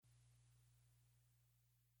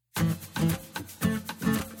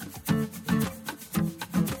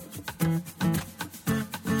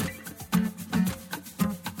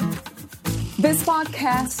This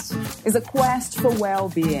podcast is a quest for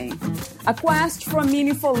well-being, a quest for a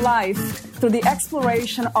meaningful life through the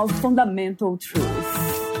exploration of fundamental truth.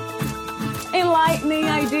 Enlightening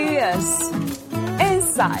ideas,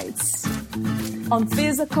 insights on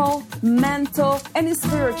physical, mental, and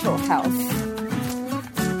spiritual health.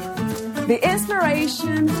 The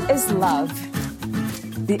inspiration is love.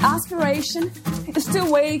 The aspiration is to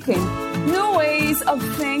awaken new ways of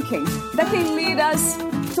thinking that can lead us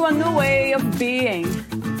to a new way of being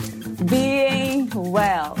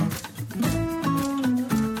well.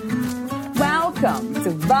 Welcome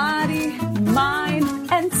to Body, Mind,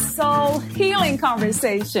 and Soul Healing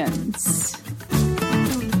Conversations.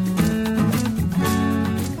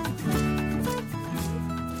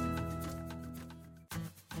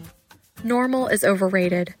 Normal is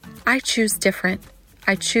overrated. I choose different.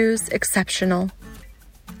 I choose exceptional.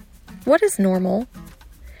 What is normal?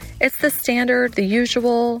 It's the standard, the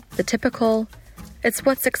usual, the typical. It's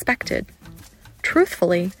what's expected.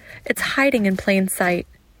 Truthfully, it's hiding in plain sight.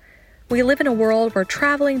 We live in a world where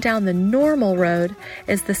traveling down the normal road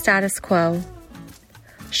is the status quo.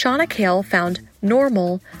 Shauna Kale found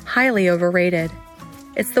normal highly overrated.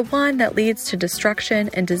 It's the one that leads to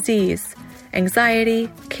destruction and disease, anxiety,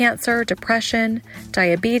 cancer, depression,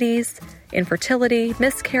 diabetes, infertility,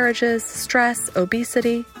 miscarriages, stress,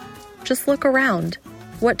 obesity. Just look around.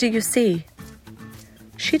 What do you see?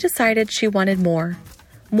 She decided she wanted more.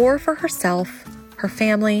 More for herself, her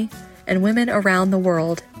family, and women around the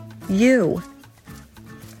world. You.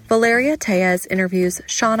 Valeria Tejas interviews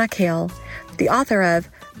Shauna Kale, the author of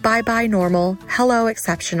Bye Bye Normal, Hello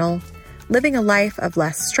Exceptional, Living a Life of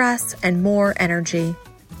Less Stress and More Energy.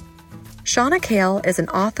 Shauna Kale is an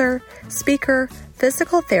author, speaker,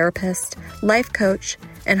 physical therapist, life coach,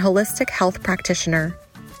 and holistic health practitioner.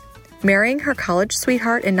 Marrying her college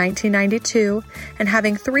sweetheart in 1992 and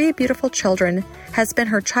having 3 beautiful children has been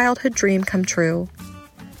her childhood dream come true.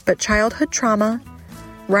 But childhood trauma,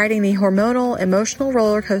 riding the hormonal emotional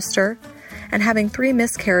roller coaster, and having 3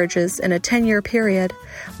 miscarriages in a 10-year period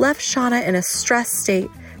left Shauna in a stressed state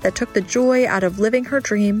that took the joy out of living her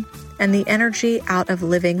dream and the energy out of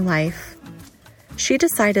living life. She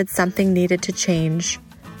decided something needed to change.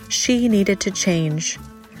 She needed to change.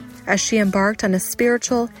 As she embarked on a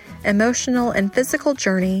spiritual, emotional, and physical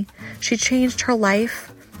journey, she changed her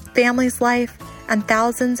life, family's life, and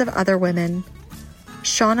thousands of other women.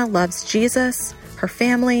 Shauna loves Jesus, her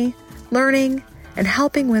family, learning, and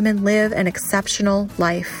helping women live an exceptional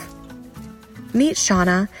life. Meet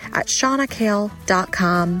Shauna at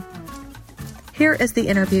shaunakale.com. Here is the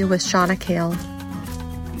interview with Shauna Kale.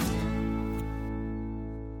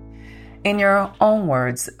 In your own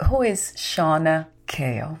words, who is Shauna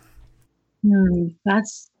Kale?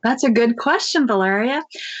 That's a good question, Valeria.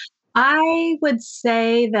 I would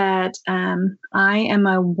say that I am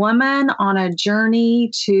a woman on a journey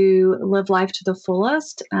to live life to the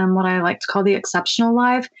fullest, what I like to call the exceptional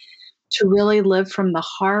life, to really live from the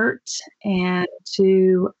heart and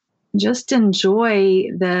to just enjoy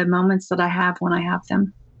the moments that I have when I have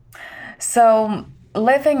them. So,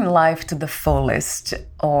 living life to the fullest,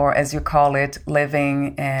 or as you call it,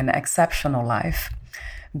 living an exceptional life.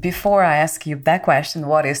 Before I ask you that question,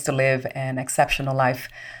 what is to live an exceptional life?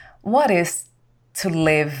 What is to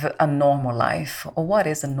live a normal life? Or what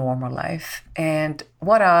is a normal life? And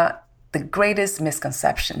what are the greatest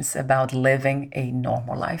misconceptions about living a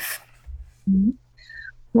normal life?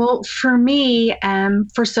 Well, for me,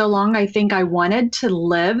 for so long, I think I wanted to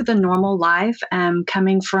live the normal life.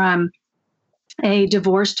 Coming from a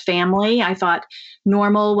divorced family, I thought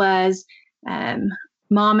normal was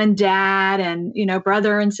mom and dad and,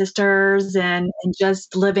 brother and sisters and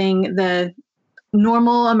just living the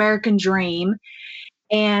normal American dream.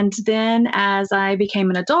 And then as I became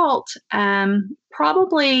an adult,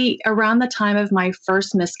 probably around the time of my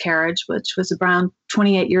first miscarriage, which was around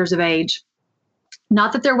 28 years of age,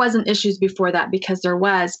 not that there wasn't issues before that, because there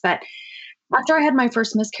was, but after I had my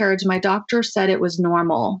first miscarriage, my doctor said it was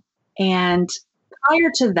normal. And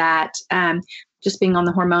prior to that, just being on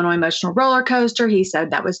the hormonal emotional roller coaster, he said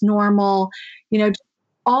that was normal.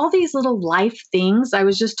 All these little life things I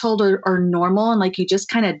was just told are normal, and like you just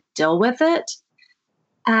kind of deal with it.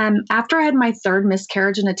 After I had my third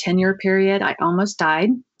miscarriage in a 10-year period, I almost died.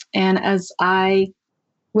 And as I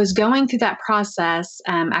was going through that process,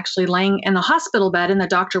 actually laying in the hospital bed, and the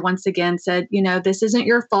doctor once again said, this isn't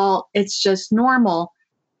your fault. It's just normal.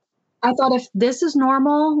 I thought, if this is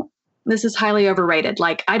normal, this is highly overrated.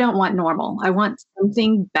 Like, I don't want normal. I want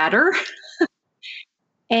something better.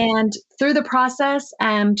 And through the process,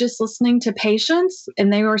 just listening to patients,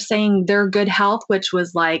 and they were saying their good health, which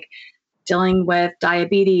was like dealing with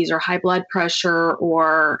diabetes or high blood pressure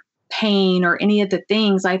or pain or any of the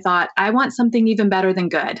things, I thought, I want something even better than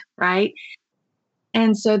good, right?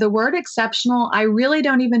 And so the word exceptional, I really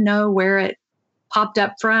don't even know where it popped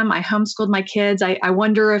up from. I homeschooled my kids. I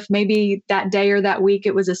wonder if maybe that day or that week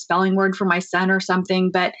it was a spelling word for my son or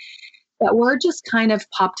something, but that word just kind of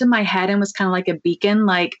popped in my head and was kind of like a beacon,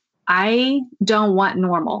 like, I don't want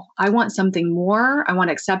normal. I want something more. I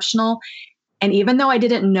want exceptional. And even though I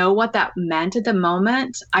didn't know what that meant at the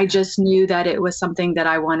moment, I just knew that it was something that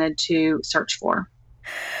I wanted to search for.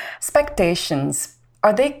 Expectations,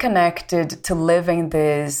 are they connected to living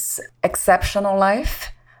this exceptional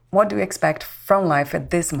life? What do you expect from life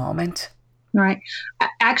at this moment? Right.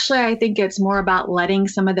 Actually, I think it's more about letting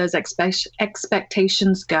some of those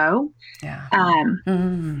expectations go. Yeah.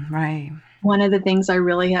 Right. One of the things I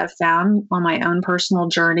really have found on my own personal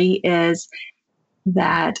journey is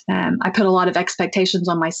that I put a lot of expectations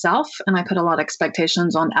on myself and I put a lot of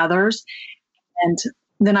expectations on others. And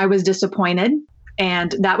then I was disappointed,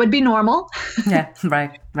 and that would be normal. Yeah,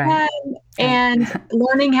 right. And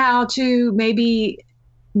learning how to maybe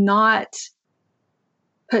not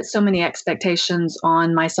put so many expectations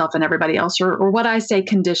on myself and everybody else, or what I say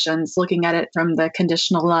conditions, looking at it from the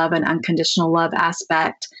conditional love and unconditional love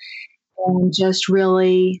aspect, and just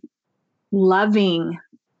really loving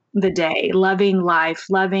the day, loving life,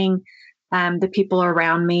 loving the people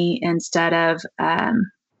around me instead of,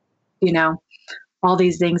 all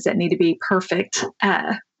these things that need to be perfect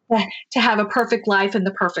to have a perfect life in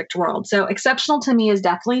the perfect world. So exceptional to me is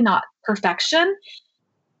definitely not perfection.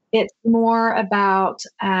 It's more about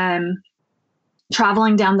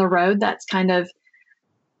traveling down the road that's kind of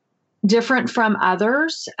different from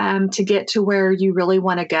others to get to where you really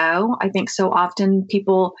want to go. I think so often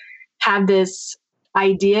people have this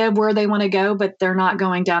idea of where they want to go, but they're not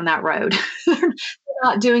going down that road. They're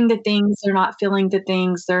not doing the things, they're not feeling the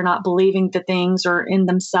things, they're not believing the things or in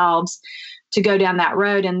themselves to go down that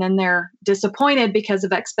road. And then they're disappointed because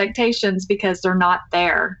of expectations because they're not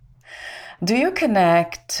there. Do you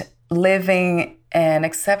connect living an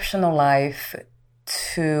exceptional life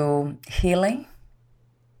to healing?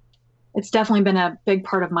 It's definitely been a big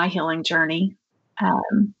part of my healing journey.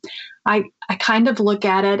 I kind of look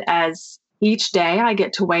at it as each day I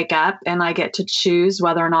get to wake up and I get to choose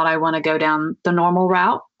whether or not I want to go down the normal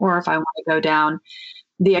route or if I want to go down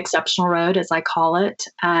the exceptional road, as I call it.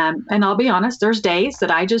 And I'll be honest, there's days that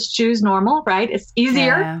I just choose normal, right? It's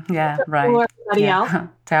easier. Yeah, right. For everybody else.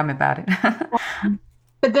 Tell me about it.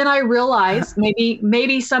 But then I realized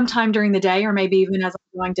maybe sometime during the day or maybe even as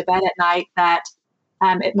I'm going to bed at night that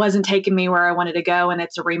it wasn't taking me where I wanted to go. And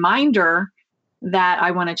it's a reminder that I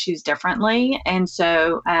want to choose differently. And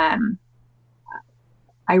so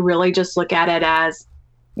I really just look at it as,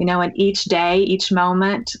 in each day, each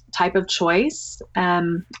moment type of choice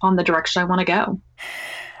on the direction I want to go.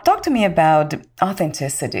 Talk to me about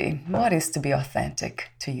authenticity. What is to be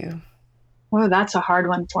authentic to you? Oh, that's a hard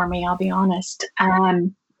one for me, I'll be honest.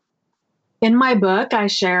 In my book, I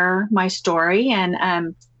share my story,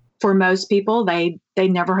 and for most people, they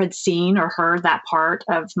never had seen or heard that part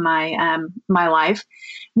of my my life.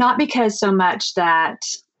 Not because so much that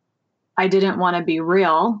I didn't want to be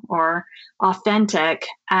real or authentic.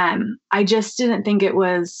 I just didn't think it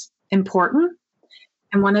was important.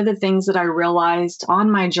 And one of the things that I realized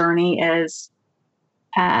on my journey is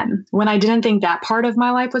when I didn't think that part of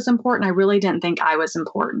my life was important, I really didn't think I was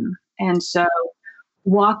important. And so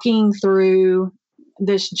walking through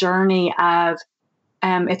this journey of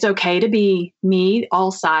it's okay to be me,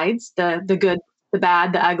 all sides, the good, the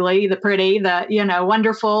bad, the ugly, the pretty, the,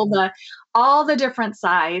 wonderful, all the different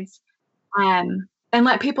sides. And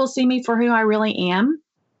let people see me for who I really am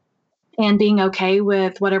and being okay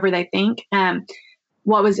with whatever they think.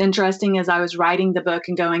 What was interesting is I was writing the book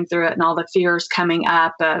and going through it and all the fears coming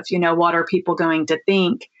up of, what are people going to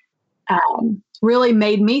think, really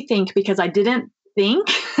made me think, because I didn't think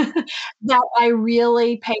that I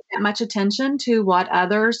really paid that much attention to what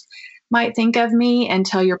others might think of me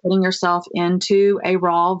until you're putting yourself into a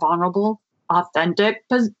raw, vulnerable, authentic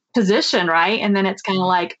position, right? And then it's kind of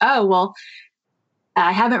like, oh, well,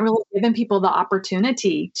 I haven't really given people the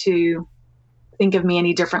opportunity to think of me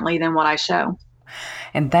any differently than what I show.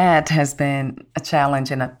 And that has been a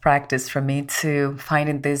challenge and a practice for me too,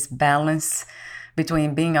 finding this balance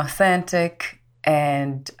between being authentic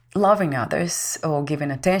and loving others or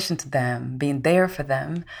giving attention to them, being there for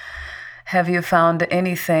them. Have you found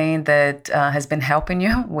anything that has been helping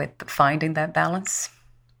you with finding that balance?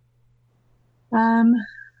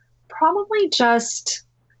 Probably just,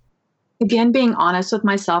 again, being honest with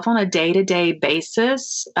myself on a day-to-day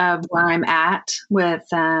basis of where I'm at with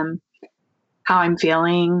how I'm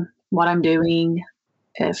feeling, what I'm doing,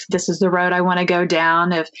 if this is the road I want to go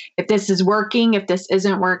down, if this is working, if this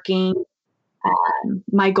isn't working,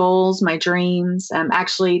 my goals, my dreams.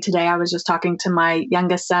 Actually, today I was just talking to my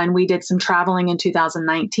youngest son. We did some traveling in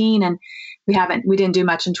 2019, and we didn't do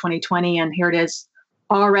much in 2020, and here it is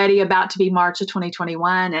already about to be March of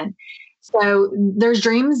 2021. And so there's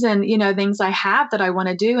dreams and, things I have that I want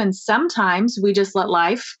to do. And sometimes we just let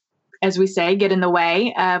life, as we say, get in the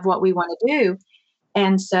way of what we want to do.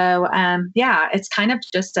 And so, it's kind of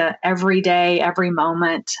just a every day, every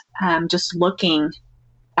moment, just looking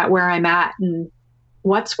at where I'm at and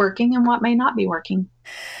what's working and what may not be working.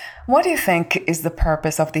 What do you think is the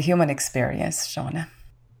purpose of the human experience, Shauna?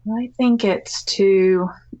 I think it's to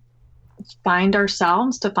find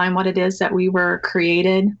ourselves, to find what it is that we were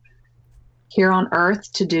created here on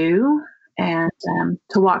earth to do, and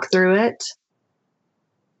to walk through it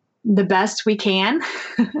the best we can.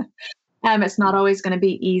 It's not always going to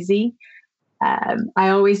be easy. I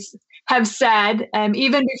always have said,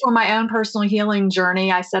 even before my own personal healing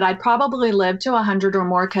journey, I said I'd probably live to 100 or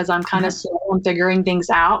more because I'm kind of slow on figuring things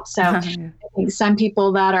out. So I think some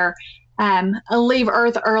people that are leave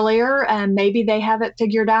Earth earlier, and maybe they have it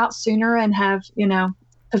figured out sooner and have,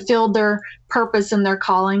 fulfilled their purpose and their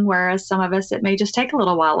calling, whereas some of us, it may just take a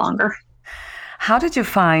little while longer. How did you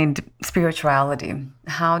find spirituality?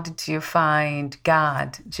 How did you find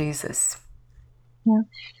God, Jesus? Yeah.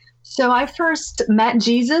 So I first met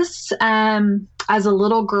Jesus as a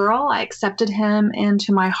little girl. I accepted him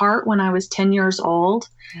into my heart when I was 10 years old.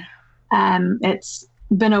 It's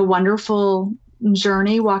been a wonderful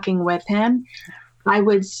journey walking with him. I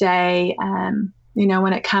would say,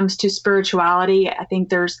 when it comes to spirituality, I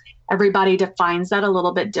think everybody defines that a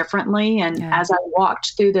little bit differently. And as I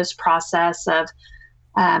walked through this process of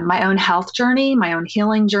my own health journey, my own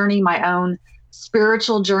healing journey, my own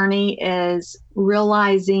spiritual journey, is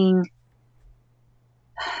realizing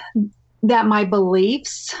that my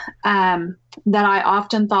beliefs that I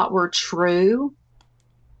often thought were true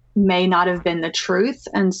may not have been the truth.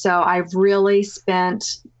 And so I've really spent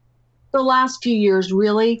the last few years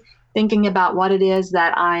really thinking about what it is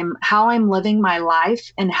that how I'm living my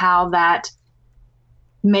life, and how that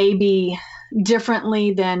may be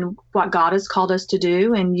differently than what God has called us to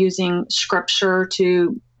do, and using scripture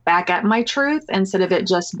to back up my truth instead of it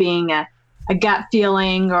just being a gut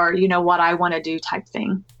feeling or, what I want to do type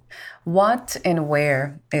thing. What and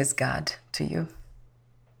where is God to you?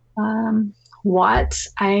 What?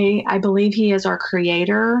 I believe he is our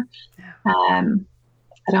creator.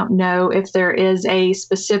 I don't know if there is a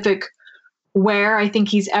specific where. I think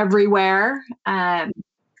he's everywhere. I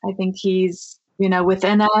think he's,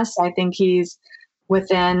 within us. I think he's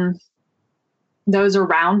within those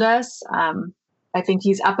around us. I think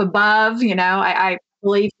he's up above, I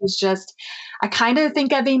believe he's just, I kind of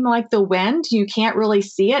think of him like the wind. You can't really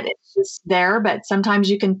see it. It's just there, but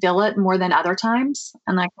sometimes you can feel it more than other times.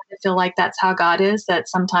 And I kind of feel like that's how God is, that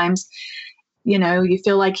sometimes, you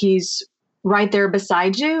feel like he's right there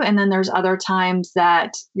beside you. And then there's other times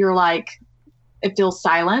that you're like, it feels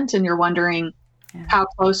silent and you're wondering how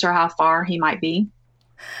close or how far he might be.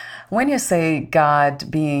 When you say God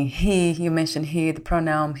being he, you mentioned he, the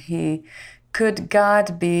pronoun he, could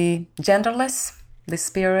God be genderless, the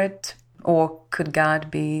spirit, or could God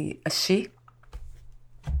be a she?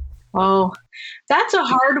 Oh, that's a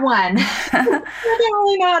hard one. I don't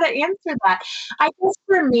really know how to answer that. I guess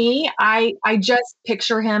for me, I just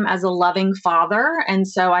picture him as a loving father. And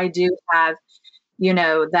so I do have,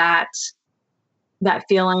 that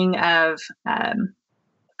feeling of, I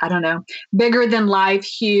don't know, bigger than life,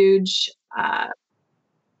 huge.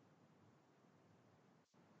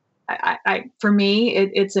 For me,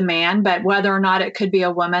 it's a man, but whether or not it could be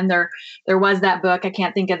a woman, there was that book. I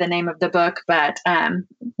can't think of the name of the book, but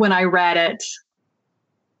when I read it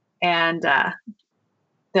and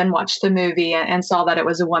then watched the movie and saw that it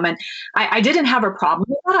was a woman, I didn't have a problem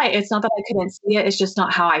with that. It's not that I couldn't see it. It's just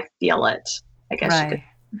not how I feel it, I guess. Right. You could.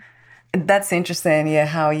 That's interesting,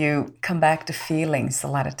 how you come back to feelings a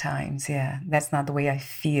lot of times. Yeah, that's not the way I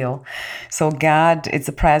feel. So God, it's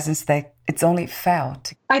a presence that it's only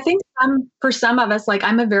felt. I think for some of us, like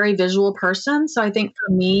I'm a very visual person. So I think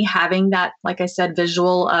for me, having that, like I said,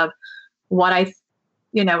 visual of what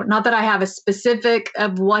not that I have a specific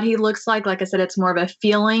of what he looks like. Like I said, it's more of a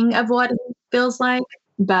feeling of what he feels like.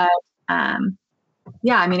 But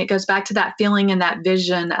it goes back to that feeling and that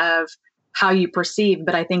vision of how you perceive,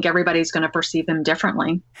 but I think everybody's going to perceive him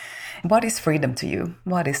differently. What is freedom to you?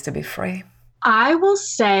 What is to be free? I will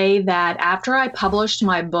say that after I published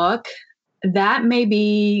my book, that may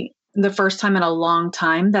be the first time in a long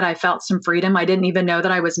time that I felt some freedom. I didn't even know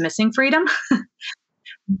that I was missing freedom.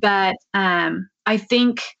 But I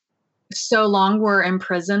think so long we're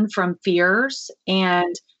imprisoned from fears.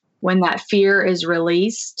 And when that fear is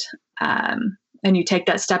released and you take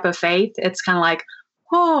that step of faith, it's kind of like,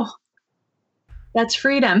 oh, that's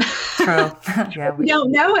freedom. True. Yeah, you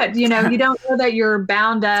don't know it. You don't know that you're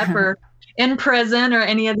bound up or in prison or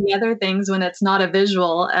any of the other things when it's not a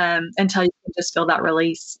visual until you can just feel that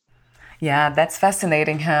release. Yeah, that's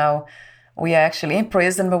fascinating how we are actually in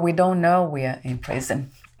prison, but we don't know we are in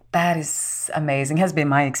prison. That is amazing. Has been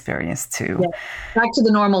my experience too. Yeah. Back to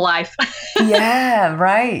the normal life. Yeah,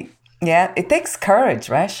 right. Yeah, it takes courage,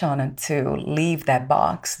 right, Shauna, to leave that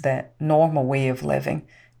box, that normal way of living.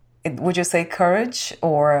 Would you say courage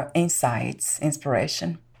or insights,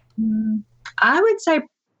 inspiration? I would say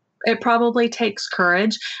it probably takes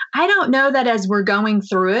courage. I don't know that as we're going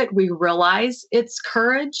through it, we realize it's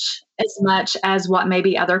courage as much as what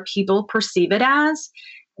maybe other people perceive it as.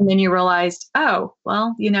 And then you realized, oh,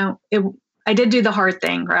 well, I did do the hard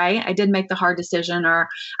thing, right? I did make the hard decision, or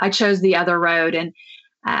I chose the other road. And,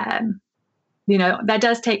 that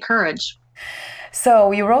does take courage.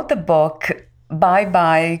 So you wrote the book,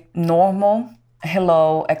 Bye-Bye Normal,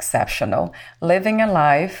 Hello Exceptional, Living a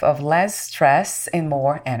Life of Less Stress and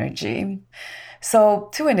More Energy. So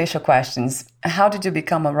 2 initial questions. How did you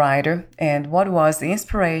become a writer? And what was the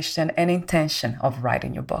inspiration and intention of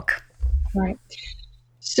writing your book? Right.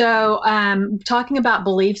 So talking about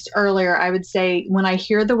beliefs earlier, I would say when I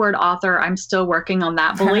hear the word author, I'm still working on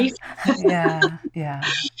that belief. Yeah.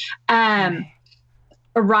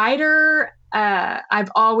 A writer,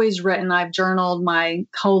 I've always written. I've journaled my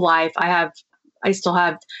whole life. I still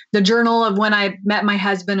have the journal of when I met my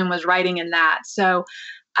husband and was writing in that. So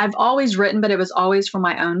I've always written, but it was always for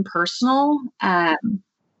my own personal.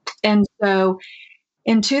 And so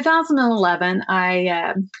in 2011,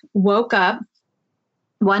 I woke up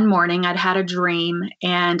one morning. I'd had a dream,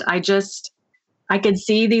 and I could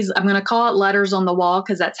see these, I'm going to call it letters on the wall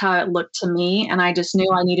because that's how it looked to me. And I just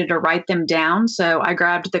knew I needed to write them down. So I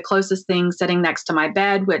grabbed the closest thing sitting next to my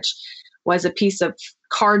bed, which was a piece of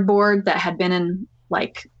cardboard that had been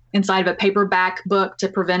inside of a paperback book to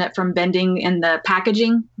prevent it from bending in the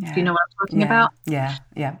packaging. If you know what I'm talking about. Yeah.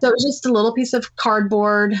 So it was just a little piece of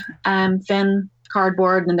cardboard, thin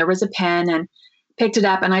cardboard, and there was a pen, and picked it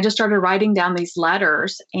up, and I just started writing down these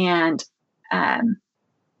letters, and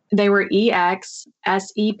they were EX,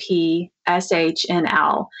 SEP, SH, and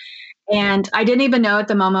L. And I didn't even know at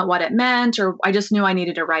the moment what it meant, or I just knew I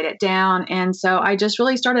needed to write it down. And so I just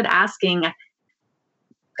really started asking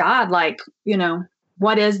God,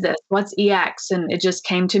 what is this? What's EX? And it just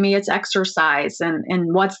came to me, it's exercise.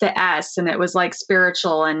 And what's the S? And it was like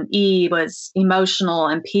spiritual, and E was emotional,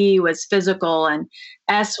 and P was physical, and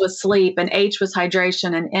S was sleep, and H was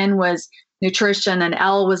hydration, and N was nutrition, and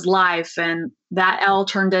L was life. And that L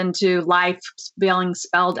turned into life being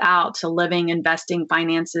spelled out to living, investing,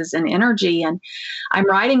 finances, and energy. And I'm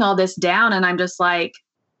writing all this down, and I'm just like,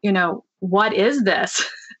 what is this?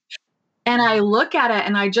 And I look at it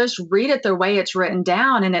and I just read it the way it's written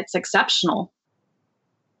down, and it's exceptional.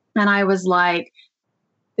 And I was like,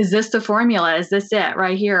 is this the formula? Is this it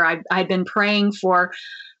right here? I'd been praying for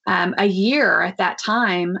a year at that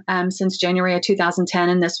time, since January of 2010.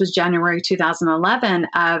 And this was January 2011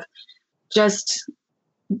 of just,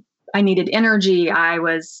 I needed energy. I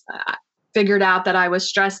was figured out that I was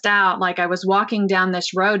stressed out. Like I was walking down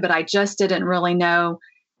this road, but I just didn't really know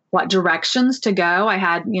what directions to go. I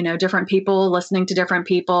had, different people listening to different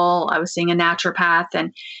people. I was seeing a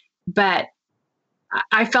naturopath, but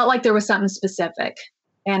I felt like there was something specific,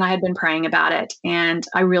 and I had been praying about it, and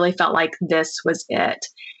I really felt like this was it.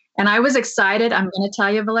 And I was excited. I'm going to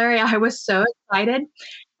tell you, Valeria, I was so excited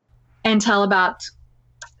until about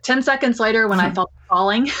 10 seconds later when I felt the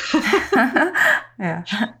calling. Yeah.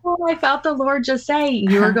 Well, I felt the Lord just say,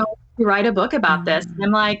 you're going to write a book about this. And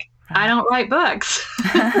I'm like, I don't write books.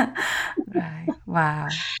 Right. Wow.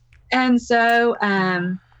 And so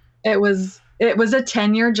it was a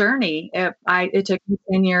 10-year journey. It took me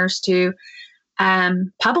 10 years to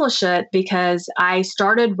publish it, because I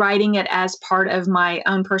started writing it as part of my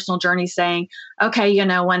own personal journey, saying, okay,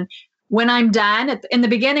 when I'm done, in the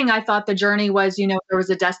beginning, I thought the journey was, there was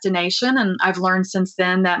a destination, and I've learned since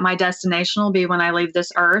then that my destination will be when I leave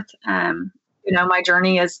this earth. My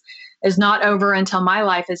journey is not over until my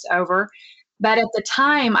life is over. But at the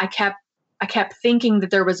time, I kept thinking that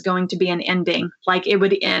there was going to be an ending, like it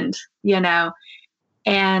would end,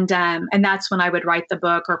 and that's when I would write the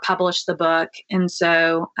book or publish the book. And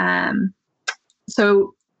so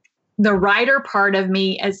the writer part of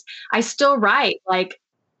me is, I still write, like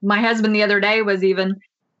my husband the other day was even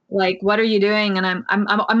like, what are you doing? And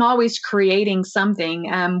I'm always creating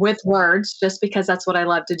something with words, just because that's what I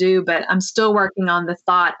love to do. But I'm still working on the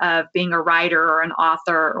thought of being a writer or an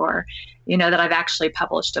author, or, that I've actually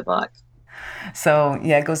published a book. So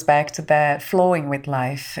yeah, it goes back to that flowing with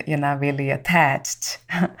life. You're not really attached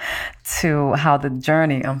to how the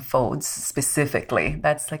journey unfolds specifically.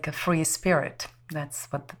 That's like a free spirit. That's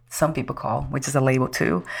what some people call, which is a label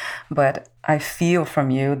too. But I feel from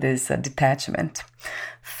you this detachment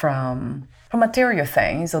from material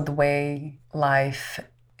things, or the way life,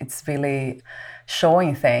 it's really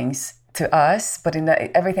showing things to us, but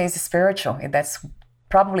everything is spiritual. And that's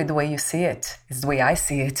probably the way you see it. It's the way I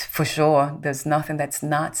see it, for sure. There's nothing that's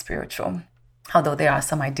not spiritual. Although there are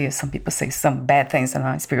some ideas, some people say some bad things are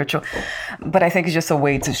not spiritual. But I think it's just a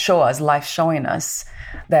way to show us, life showing us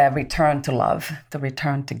the return to love, the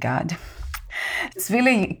return to God. It's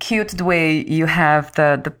really cute the way you have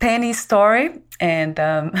the penny story. And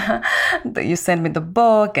you sent me the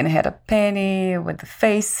book and it had a penny with the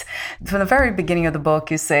face. From the very beginning of the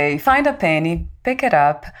book, you say, find a penny, pick it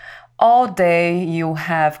up. All day you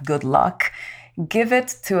have good luck. Give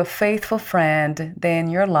it to a faithful friend, then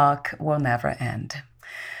your luck will never end.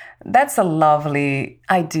 That's a lovely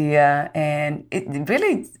idea, and it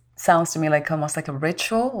really sounds to me like almost like a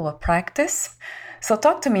ritual or a practice. So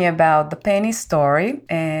talk to me about the penny story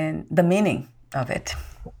and the meaning of it.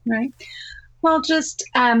 Right. Well, just,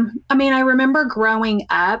 I remember growing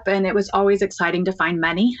up, and it was always exciting to find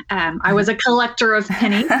money. I was a collector of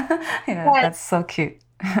pennies. Yeah, that's so cute.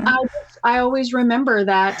 I always remember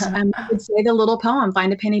that I would say the little poem,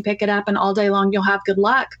 find a penny, pick it up, and all day long you'll have good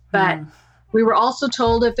luck. But we were also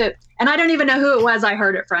told and I don't even know who it was I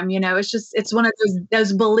heard it from, it's one of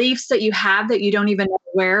those beliefs that you have that you don't even know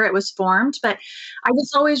where it was formed. But I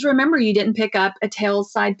just always remember you didn't pick up a tail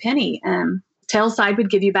side penny. Tail side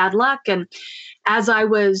would give you bad luck. And as I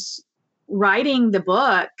was writing the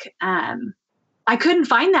book, I couldn't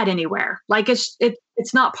find that anywhere. Like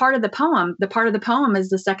it's not part of the poem. The part of the poem is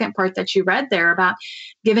the second part that you read there about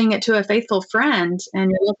giving it to a faithful friend and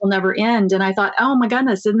your luck will never end. And I thought, oh my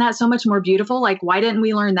goodness, isn't that so much more beautiful? Like, why didn't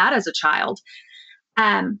we learn that as a child?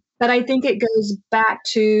 But I think it goes back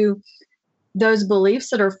to those beliefs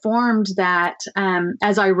that are formed that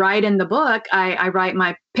as I write in the book, I write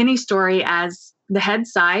my penny story as the head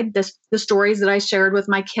side, the stories that I shared with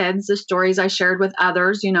my kids, the stories I shared with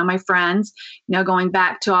others, my friends, going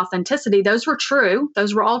back to authenticity. Those were true.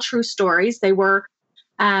 Those were all true stories. They were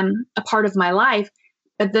a part of my life.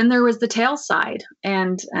 But then there was the tail side,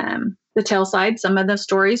 and the tail side, some of the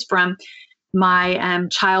stories from my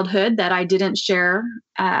childhood that I didn't share,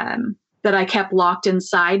 that I kept locked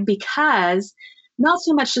inside, because not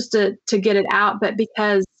so much just to get it out, but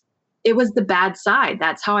because it was the bad side.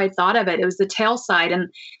 That's how I thought of it. It was the tail side.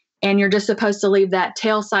 And you're just supposed to leave that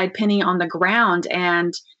tail side penny on the ground.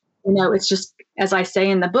 And, it's just, as I say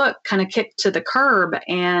in the book, kind of kicked to the curb.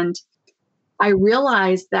 And I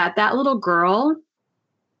realized that little girl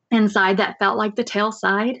inside that felt like the tail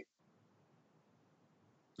side,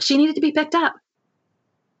 she needed to be picked up.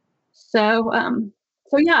 So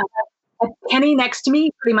yeah, a penny next to me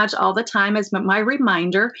pretty much all the time is my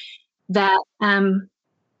reminder that,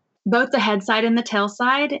 both the head side and the tail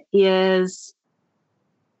side is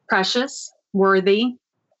precious, worthy.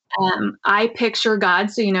 I picture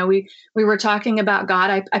God. So, we were talking about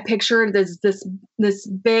God. I picture this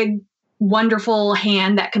big, wonderful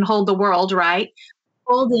hand that can hold the world, right?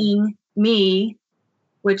 Holding me,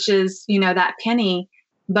 which is, that penny,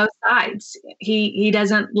 both sides. He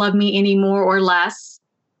doesn't love me any more or less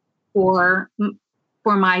for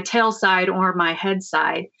my tail side or my head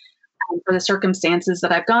side, for the circumstances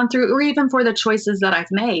that I've gone through, or even for the choices that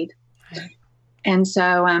I've made. And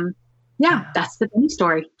so, that's the penny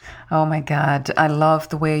story. Oh my God. I love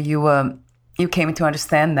the way you came to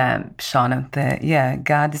understand that, Shauna, that,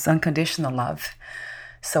 God is unconditional love.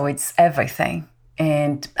 So it's everything.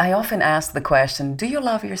 And I often ask the question, do you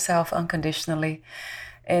love yourself unconditionally?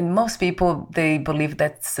 And most people, they believe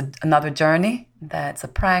that's another journey, that's a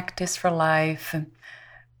practice for life.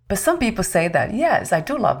 But some people say that, yes, I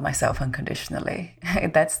do love myself unconditionally.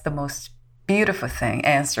 That's the most beautiful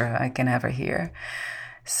answer I can ever hear.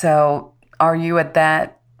 So are you at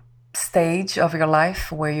that stage of your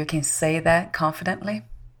life where you can say that confidently?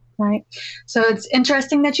 Right. So it's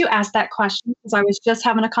interesting that you asked that question, because I was just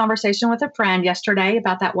having a conversation with a friend yesterday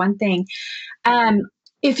about that one thing.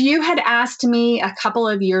 If you had asked me a couple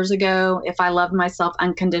of years ago if I loved myself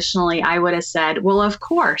unconditionally, I would have said, well, of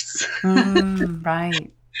course.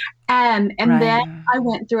 Right. And then I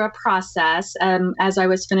went through a process as I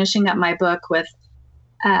was finishing up my book with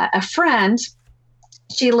a friend.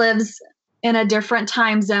 She lives in a different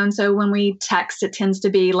time zone. So when we text, it tends to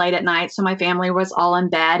be late at night. So my family was all in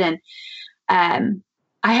bed. And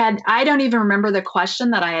I don't even remember the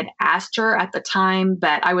question that I had asked her at the time,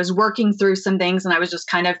 but I was working through some things and I was just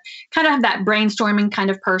kind of that brainstorming kind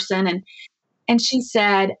of person. And she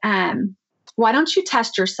said, why don't you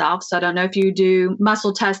test yourself? So I don't know if you do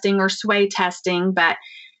muscle testing or sway testing, but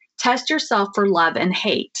test yourself for love and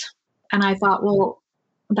hate. And I thought, well,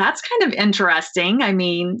 that's kind of interesting. I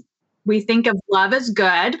mean, we think of love as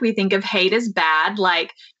good. We think of hate as bad.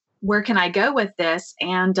 Like, where can I go with this?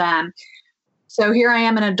 And so here I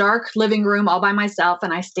am in a dark living room all by myself,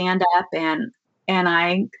 and I stand up and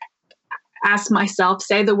I ask myself,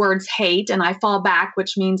 say the words hate, and I fall back,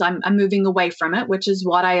 which means I'm moving away from it, which is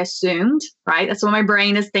what I assumed, right? That's what my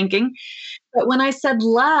brain is thinking. But when I said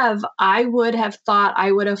love, I would have thought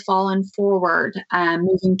I would have fallen forward,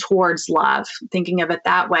 moving towards love, thinking of it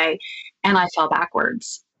that way. And I fell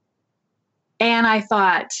backwards. And I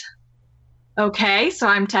thought, okay, so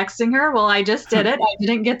I'm texting her. Well, I just did it. I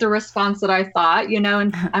didn't get the response that I thought, and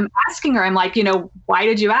I'm asking her, I'm like, why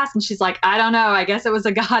did you ask? And she's like, I don't know. I guess it was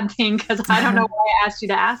a God thing because I don't know why I asked you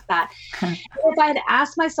to ask that. If I had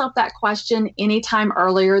asked myself that question anytime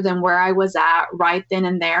earlier than where I was at right then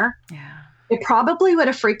and there, it probably would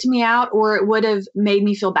have freaked me out, or it would have made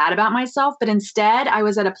me feel bad about myself. But instead, I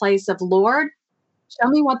was at a place of, Lord, show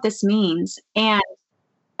me what this means. And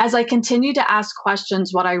as I continued to ask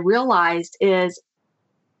questions, what I realized is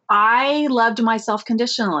I loved myself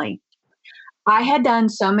conditionally. I had done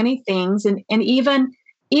so many things, and even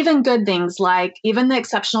good things, like even the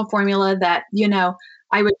exceptional formula that,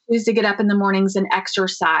 I would choose to get up in the mornings and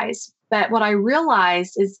exercise. But what I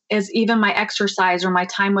realized is even my exercise or my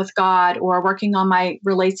time with God or working on my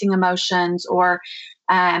releasing emotions or,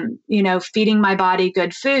 feeding my body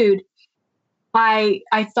good food, I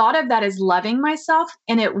thought of that as loving myself,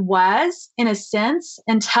 and it was, in a sense,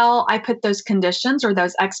 until I put those conditions or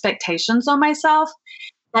those expectations on myself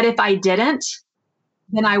that if I didn't,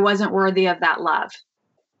 then I wasn't worthy of that love.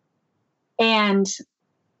 And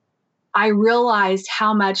I realized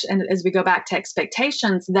how much, and as we go back to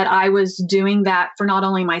expectations, that I was doing that for not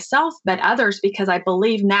only myself, but others, because I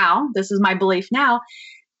believe now, this is my belief now,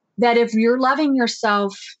 that if you're loving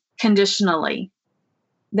yourself conditionally,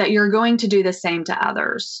 that you're going to do the same to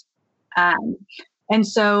others. And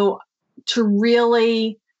so to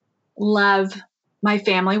really love my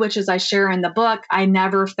family, which as I share in the book, I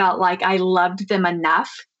never felt like I loved them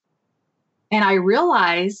enough. And I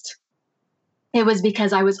realized it was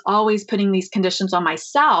because I was always putting these conditions on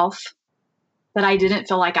myself that I didn't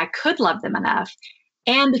feel like I could love them enough.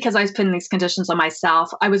 And because I was putting these conditions on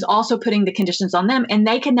myself, I was also putting the conditions on them, and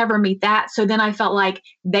they could never meet that. So then I felt like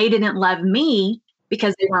they didn't love me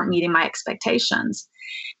because they weren't meeting my expectations.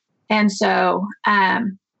 And so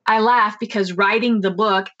I laugh because writing the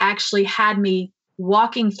book actually had me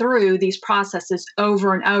walking through these processes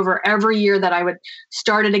over and over. Every year that I would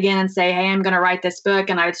start it again and say, hey, I'm going to write this book,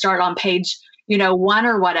 and I would start on page 1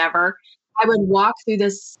 or whatever, I would walk through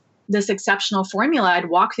this exceptional formula. I'd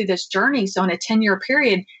walk through this journey. So in a 10-year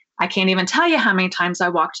period, I can't even tell you how many times I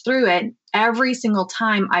walked through it. Every single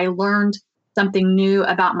time I learned something new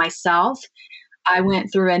about myself. I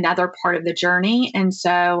went through another part of the journey. And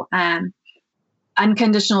so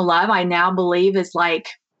unconditional love, I now believe, is like,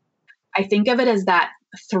 I think of it as that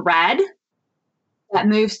thread that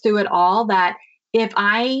moves through it all, that if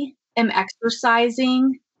I am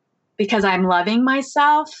exercising because I'm loving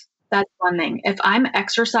myself, that's one thing. If I'm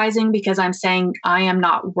exercising because I'm saying I am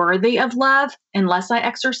not worthy of love unless I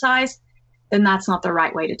exercise, then that's not the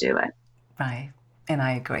right way to do it. Right. And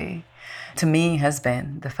I agree. To me, has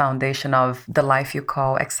been the foundation of the life you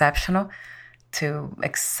call exceptional, to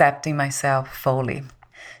accepting myself fully.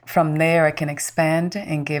 From there, I can expand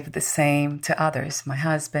and give the same to others, my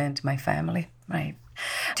husband, my family, right?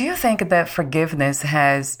 Do you think that forgiveness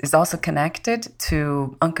is also connected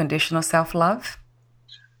to unconditional self-love?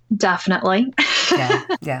 Definitely.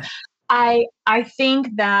 Yeah. I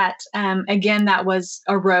think that, again, that was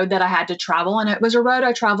a road that I had to travel, and it was a road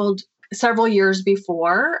I traveled several years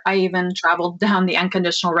before I even traveled down the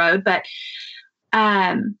unconditional road. But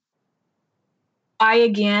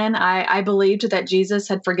I believed that Jesus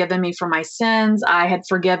had forgiven me for my sins. I had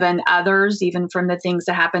forgiven others, even from the things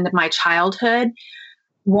that happened in my childhood.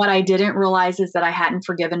 What I didn't realize is that I hadn't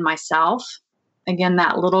forgiven myself. Again,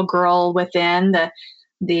 that little girl within the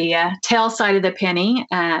tail side of the penny.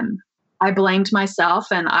 I blamed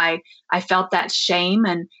myself, and I felt that shame,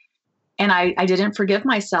 and I didn't forgive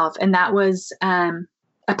myself. And that was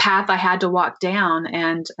a path I had to walk down,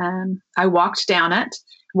 and I walked down it.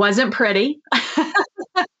 Wasn't pretty.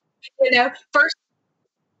 First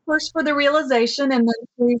first for the realization, and then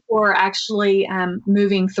two for actually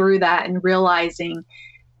moving through that and realizing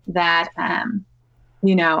that,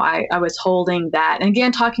 I was holding that. And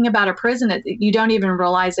again, talking about a prison, you don't even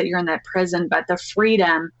realize that you're in that prison, but the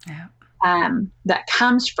freedom that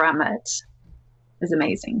comes from it is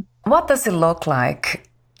amazing. What does it look like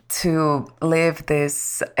to live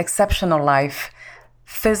this exceptional life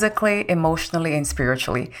physically, emotionally, and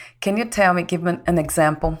spiritually? Can you give me an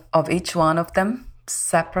example of each one of them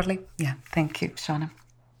separately? Yeah, thank you, Shauna.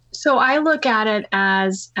 So I look at it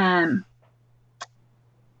as, I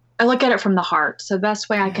look at it from the heart. So the best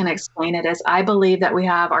way I can explain it is I believe that we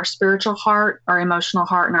have our spiritual heart, our emotional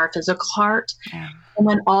heart, and our physical heart. Yeah. And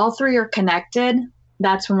when all three are connected,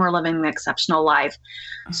 that's when we're living the exceptional life.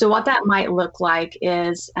 So what that might look like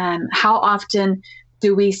is how often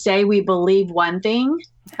do we say we believe one thing?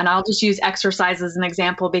 And I'll just use exercise as an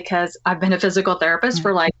example because I've been a physical therapist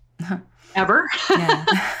for ever. Yeah.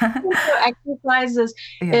 So exercise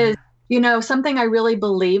is something I really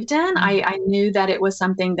believed in. I knew that it was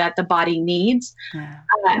something that the body needs,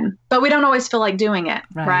 but we don't always feel like doing it,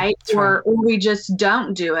 right? Or we just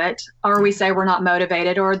don't do it, or we say we're not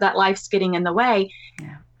motivated, or that life's getting in the way.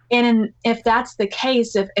 Yeah. And if that's the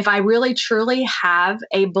case, if I really truly have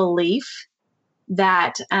a belief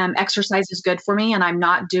that exercise is good for me and I'm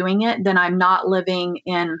not doing it, then I'm not living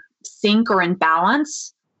in sync or in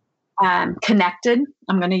balance, connected,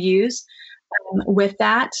 I'm going to use. With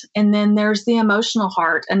that. And then there's the emotional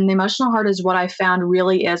heart. And the emotional heart is what I found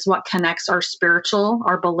really is what connects our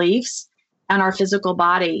beliefs, and our physical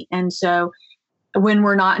body. And so when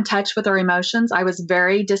we're not in touch with our emotions, I was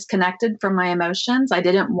very disconnected from my emotions. I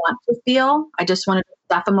didn't want to feel. I just wanted to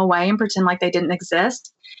stuff them away and pretend like they didn't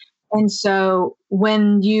exist. And so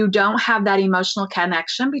when you don't have that emotional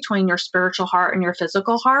connection between your spiritual heart and your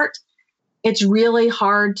physical heart, it's really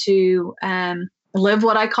hard to live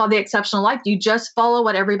what I call the exceptional life. You just follow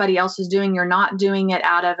what everybody else is doing. You're not doing it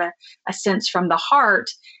out of a sense from the heart.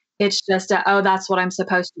 It's just that's what I'm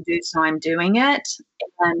supposed to do, so I'm doing it.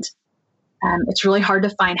 And it's really hard to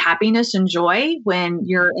find happiness and joy when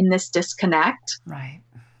you're in this disconnect. Right.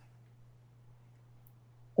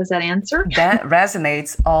 Does that answer? That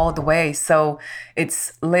resonates all the way. So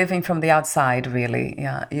it's living from the outside, really.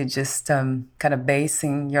 Yeah, you're just kind of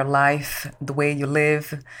basing your life, the way you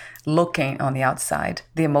live, looking on the outside,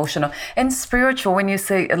 the emotional and spiritual. When you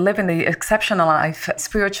say living the exceptional life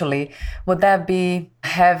spiritually, would that be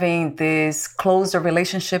having this closer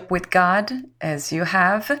relationship with God as you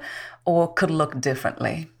have, or could look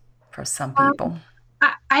differently for some people?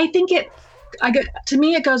 I think to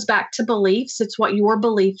me, it goes back to beliefs. It's what your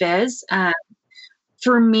belief is.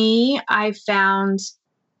 For me, I found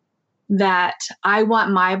that I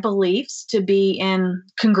want my beliefs to be in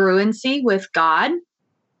congruency with God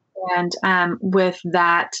and with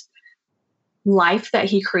that life that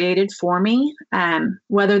He created for me.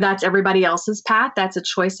 Whether that's everybody else's path, that's a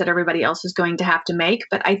choice that everybody else is going to have to make.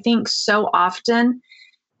 But I think so often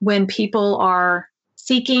when people are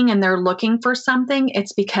seeking and they're looking for something,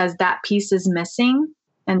 it's because that piece is missing.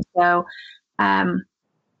 And so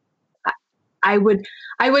I would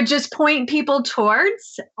just point people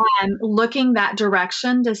towards looking that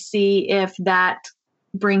direction to see if that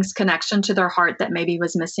brings connection to their heart that maybe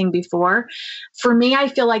was missing before. For me, I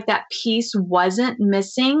feel like that piece wasn't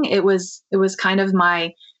missing. It was kind of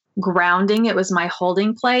my grounding. It was my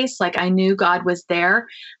holding place. Like I knew God was there.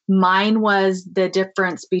 Mine was the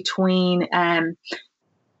difference between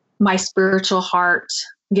my spiritual heart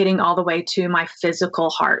getting all the way to my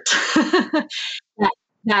physical heart.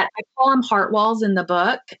 that I call them heart walls in the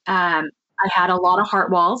book. I had a lot of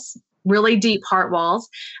heart walls, really deep heart walls.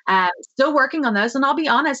 Still working on those. And I'll be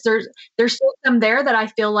honest, there's still some there that I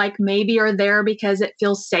feel like maybe are there because it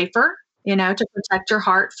feels safer, to protect your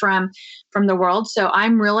heart from the world. So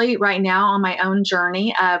I'm really right now on my own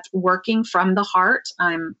journey of working from the heart.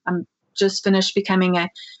 I'm just finished becoming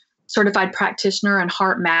a certified practitioner in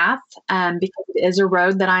heart math because it is a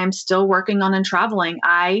road that I am still working on and traveling.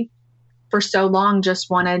 I, for so long, just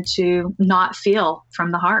wanted to not feel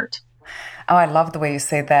from the heart. Oh, I love the way you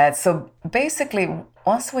say that. So basically,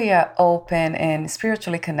 once we are open and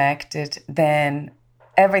spiritually connected, then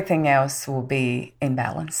everything else will be in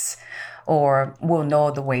balance, or we'll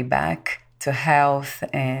know the way back to health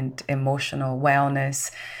and emotional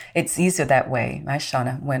wellness. It's easier that way, right,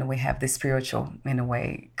 Shauna, when we have the spiritual, in a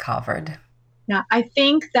way, covered. Yeah, I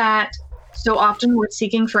think that so often we're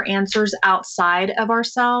seeking for answers outside of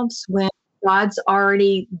ourselves when God's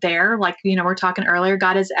already there. Like, we're talking earlier,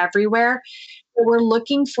 God is everywhere. But we're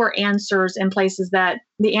looking for answers in places that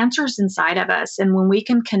the answer's inside of us. And when we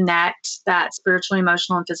can connect that spiritual,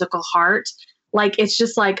 emotional, and physical heart, like, it's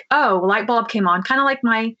just like, oh, light bulb came on, kind of like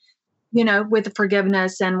my, with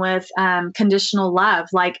forgiveness and with conditional love.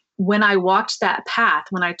 Like when I walked that path,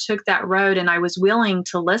 when I took that road and I was willing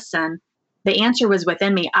to listen, the answer was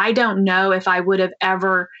within me. I don't know if I would have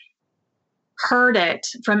ever heard it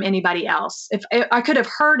from anybody else. If I could have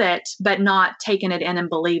heard it, but not taken it in and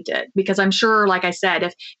believed it, because I'm sure, like I said,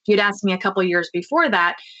 if you'd asked me a couple of years before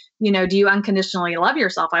that, do you unconditionally love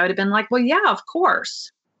yourself? I would have been like, well, yeah, of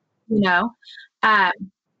course,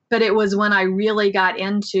 but it was when I really got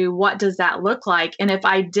into what does that look like? And if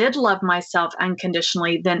I did love myself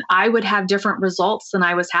unconditionally, then I would have different results than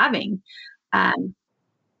I was having. And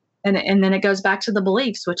then it goes back to the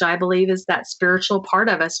beliefs, which I believe is that spiritual part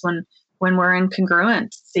of us when we're in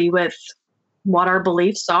congruency with what our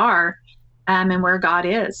beliefs are and where God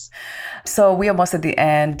is. So we're almost at the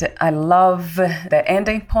end. I love the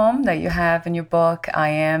ending poem that you have in your book, I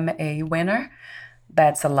Am a Winner.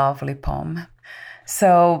 That's a lovely poem.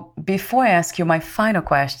 So before I ask you my final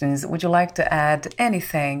questions, would you like to add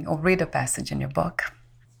anything or read a passage in your book?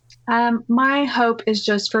 My hope is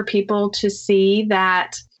just for people to see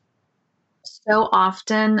that so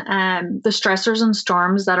often the stressors and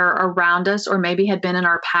storms that are around us, or maybe had been in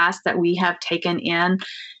our past, that we have taken in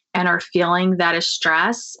and are feeling that is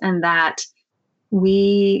stress, and that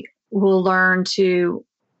we will learn to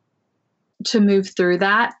move through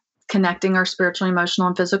that, connecting our spiritual, emotional,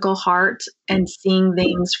 and physical heart, and seeing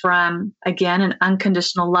things from, again, an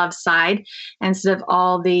unconditional love side, instead of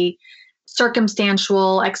all the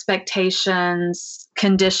circumstantial expectations,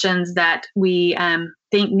 conditions that we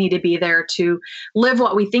think need to be there to live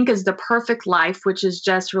what we think is the perfect life, which is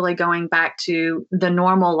just really going back to the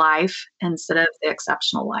normal life instead of the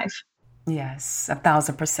exceptional life. Yes,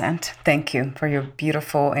 1,000%. Thank you for your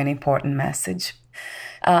beautiful and important message.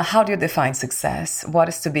 How do you define success? What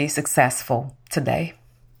is to be successful today?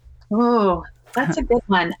 Oh, that's a good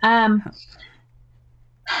one.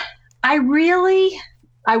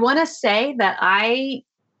 I want to say that I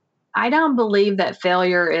don't believe that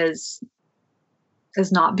failure is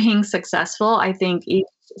not being successful. I think each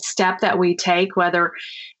step that we take, whether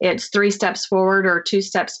it's 3 steps forward or 2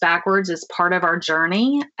 steps backwards, is part of our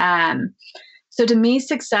journey. So to me,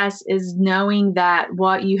 success is knowing that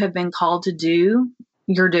what you have been called to do,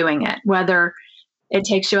 you're doing it, whether it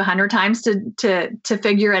takes you 100 times to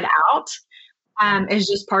figure it out, is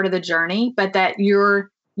just part of the journey, but that you're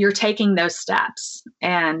taking those steps.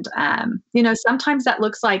 And, sometimes that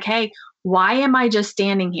looks like, hey, why am I just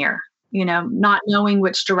standing here? Not knowing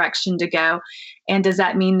which direction to go. And does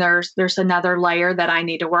that mean there's another layer that I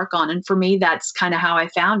need to work on? And for me, that's kind of how I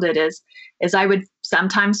found it is I would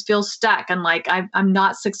sometimes feel stuck and like, I'm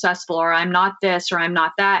not successful, or I'm not this, or I'm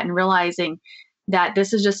not that. And realizing that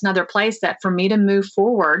this is just another place that for me to move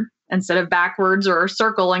forward instead of backwards or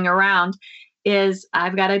circling around is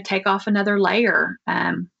I've got to take off another layer,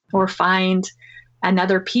 or find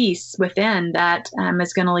another piece within that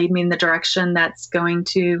is going to lead me in the direction that's going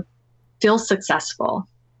to feel successful,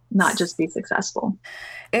 not just be successful.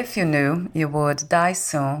 If you knew you would die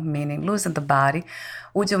soon, meaning losing the body,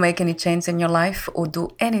 would you make any change in your life or do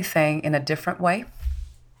anything in a different way?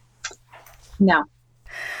 No.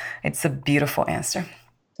 It's a beautiful answer.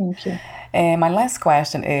 Thank you. And my last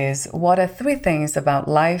question is, what are 3 things about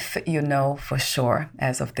life you know for sure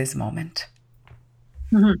as of this moment?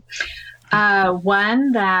 Mm-hmm.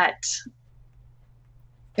 One, that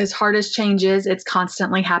as hard as change is, it's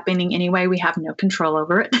constantly happening anyway. We have no control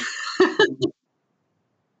over it.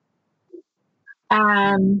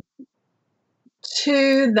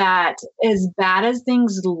 2, that as bad as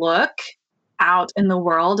things look out in the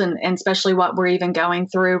world, and especially what we're even going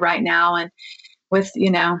through right now, and with,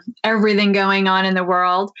 everything going on in the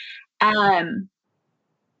world,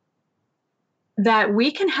 that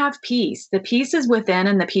we can have peace. The peace is within,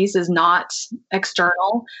 and the peace is not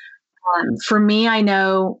external. For me, I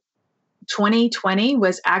know 2020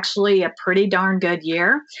 was actually a pretty darn good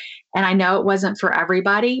year. And I know it wasn't for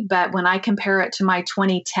everybody, but when I compare it to my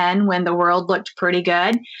 2010, when the world looked pretty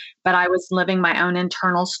good, but I was living my own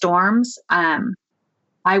internal storms,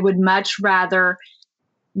 I would much rather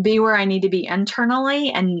be where I need to be internally.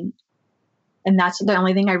 And that's the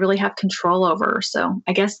only thing I really have control over. So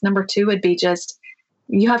I guess number 2 would be just,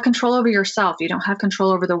 you have control over yourself. You don't have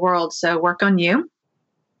control over the world. So work on you.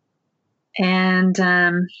 And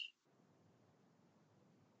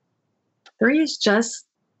 3 is just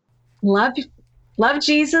love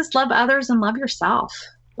Jesus, love others, and love yourself.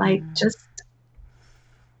 Like, just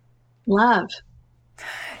love.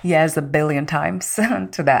 Yes, 1 billion times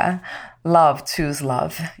to that. Love, choose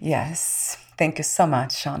love. Yes. Thank you so much,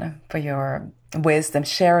 Shauna, for your wisdom,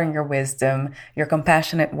 sharing your wisdom, your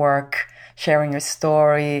compassionate work, sharing your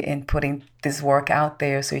story and putting this work out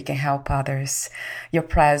there so you can help others. Your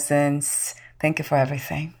presence. Thank you for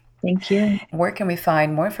everything. Thank you. Where can we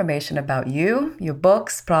find more information about you, your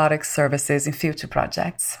books, products, services, and future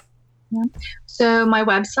projects? Yeah. So my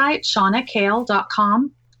website,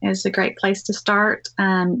 shaunakale.com, is a great place to start.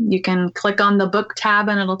 You can click on the book tab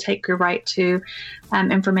and it'll take you right to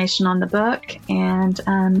information on the book and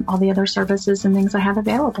all the other services and things I have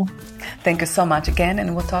available. Thank you so much again,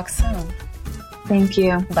 and we'll talk soon. Thank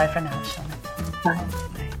you. Bye for now, Shauna. Bye.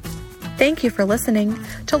 Thank you for listening.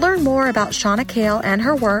 To learn more about Shauna Kale and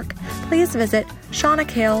her work, please visit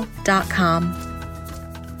shaunakale.com.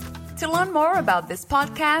 To learn more about this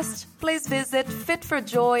podcast, please visit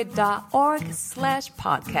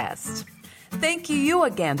fitforjoy.org/podcast. Thank you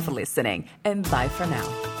again for listening, and bye for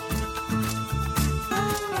now.